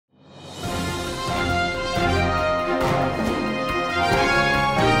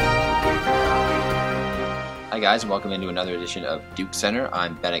Hi guys, and welcome into another edition of DukesCenter.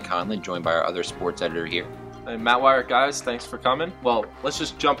 I'm Bennett Conlin, joined by our other sports editor here. And Matt Weyrich, guys, thanks for coming. Well, let's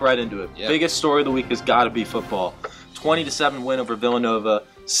just jump right into it. Yeah. Biggest story of the week has got to be football. 20-7 win over Villanova,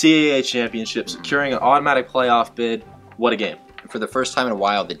 CAA championship, securing an automatic playoff bid. What a game. For the first time in a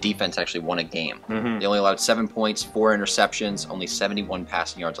while, the defense actually won a game. They only allowed 7 points, 4 interceptions, only 71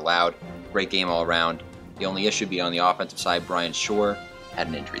 passing yards allowed. Great game all around. The only issue being on the offensive side, Brian Shore had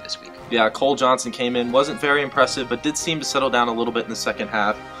an injury this week. Yeah, Cole Johnson came in, wasn't very impressive, but did seem to settle down a little bit in the second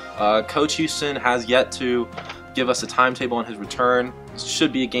half. Coach Houston has yet to give us a timetable on his return.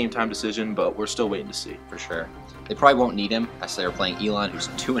 Should be a game-time decision, but we're still waiting to see. For sure. They probably won't need him, as they are playing Elon, who's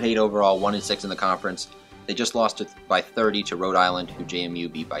 2-8 overall, 1-6 in the conference. They just lost by 30 to Rhode Island, who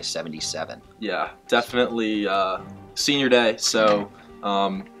JMU beat by 77. Yeah, definitely senior day, so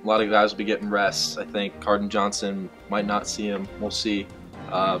a lot of guys will be getting rest. I think Carden Johnson might not see him. We'll see.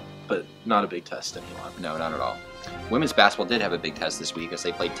 But not a big test anymore. No, not at all. Women's basketball did have a big test this week as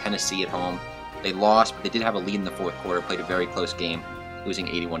they played Tennessee at home. They lost, but they did have a lead in the fourth quarter, played a very close game, losing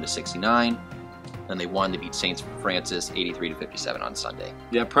 81-69. And they won to beat St. Francis 83-57 on Sunday.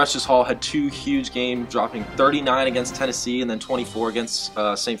 Yeah, Precious Hall had 2 huge games, dropping 39 against Tennessee and then 24 against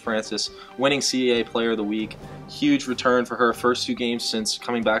St. Francis, winning CAA Player of the Week. Huge return for her, first 2 games since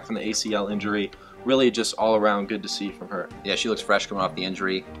coming back from the ACL injury. Really just all around good to see from her. Yeah, she looks fresh coming off the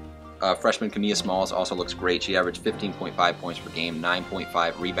injury. Freshman Camilla Smalls also looks great. She averaged 15.5 points per game,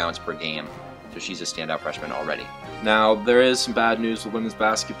 9.5 rebounds per game. So she's a standout freshman already. Now, there is some bad news with women's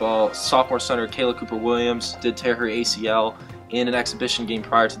basketball. Sophomore center Kayla Cooper-Williams did tear her ACL in an exhibition game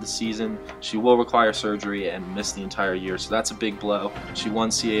prior to the season. She will require surgery and miss the entire year, so that's a big blow. She won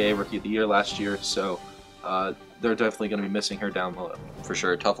CAA Rookie of the Year last year, so they're definitely going to be missing her down below. For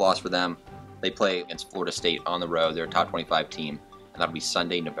sure, tough loss for them. They play against Florida State on the road. They're a top 25 team, and that'll be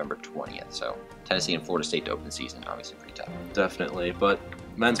Sunday, November 20th. So Tennessee and Florida State to open the season, obviously pretty tough. Definitely, but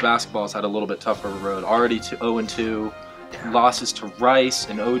men's basketball's had a little bit tougher of a road. Already to 0-2, losses to Rice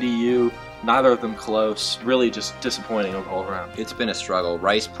and ODU, neither of them close. Really just disappointing all around. It's been a struggle.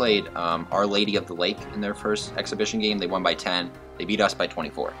 Rice played Our Lady of the Lake in their first exhibition game. They won by 10. They beat us by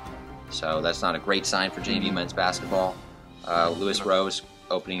 24. So that's not a great sign for JV men's basketball. Lewis Rose,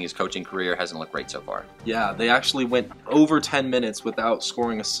 opening his coaching career, hasn't looked great so far. Yeah, they actually went over 10 minutes without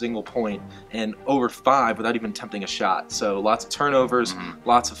scoring a single point and over 5 without even attempting a shot. So lots of turnovers,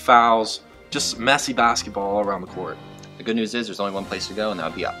 lots of fouls, just messy basketball all around the court. The good news is there's only one place to go, and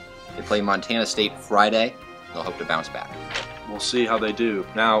that'll be up. They play Montana State Friday. They'll hope to bounce back. We'll see how they do.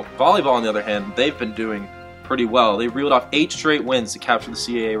 Now, volleyball, on the other hand, they've been doing pretty well. They reeled off 8 straight wins to capture the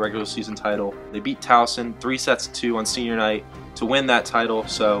CAA regular season title. They beat Towson 3-2 on senior night to win that title,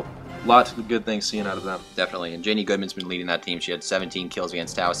 so lots of good things seen out of them. Definitely, and Janie Goodman's been leading that team. She had 17 kills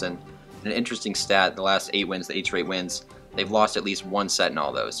against Towson. An interesting stat, the last 8 wins, the 8 straight wins, they've lost at least 1 set in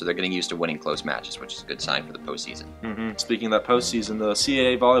all those, so they're getting used to winning close matches, which is a good sign for the postseason. Speaking of that postseason, the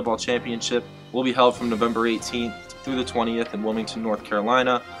CAA Volleyball Championship will be held from November 18th through the 20th in Wilmington, North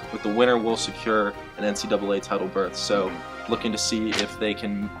Carolina, with the winner will secure an NCAA title berth. So looking to see if they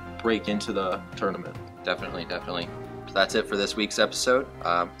can break into the tournament. Definitely. So that's it for this week's episode.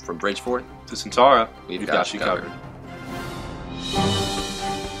 From Bridgeport to Centaura, we've got you covered.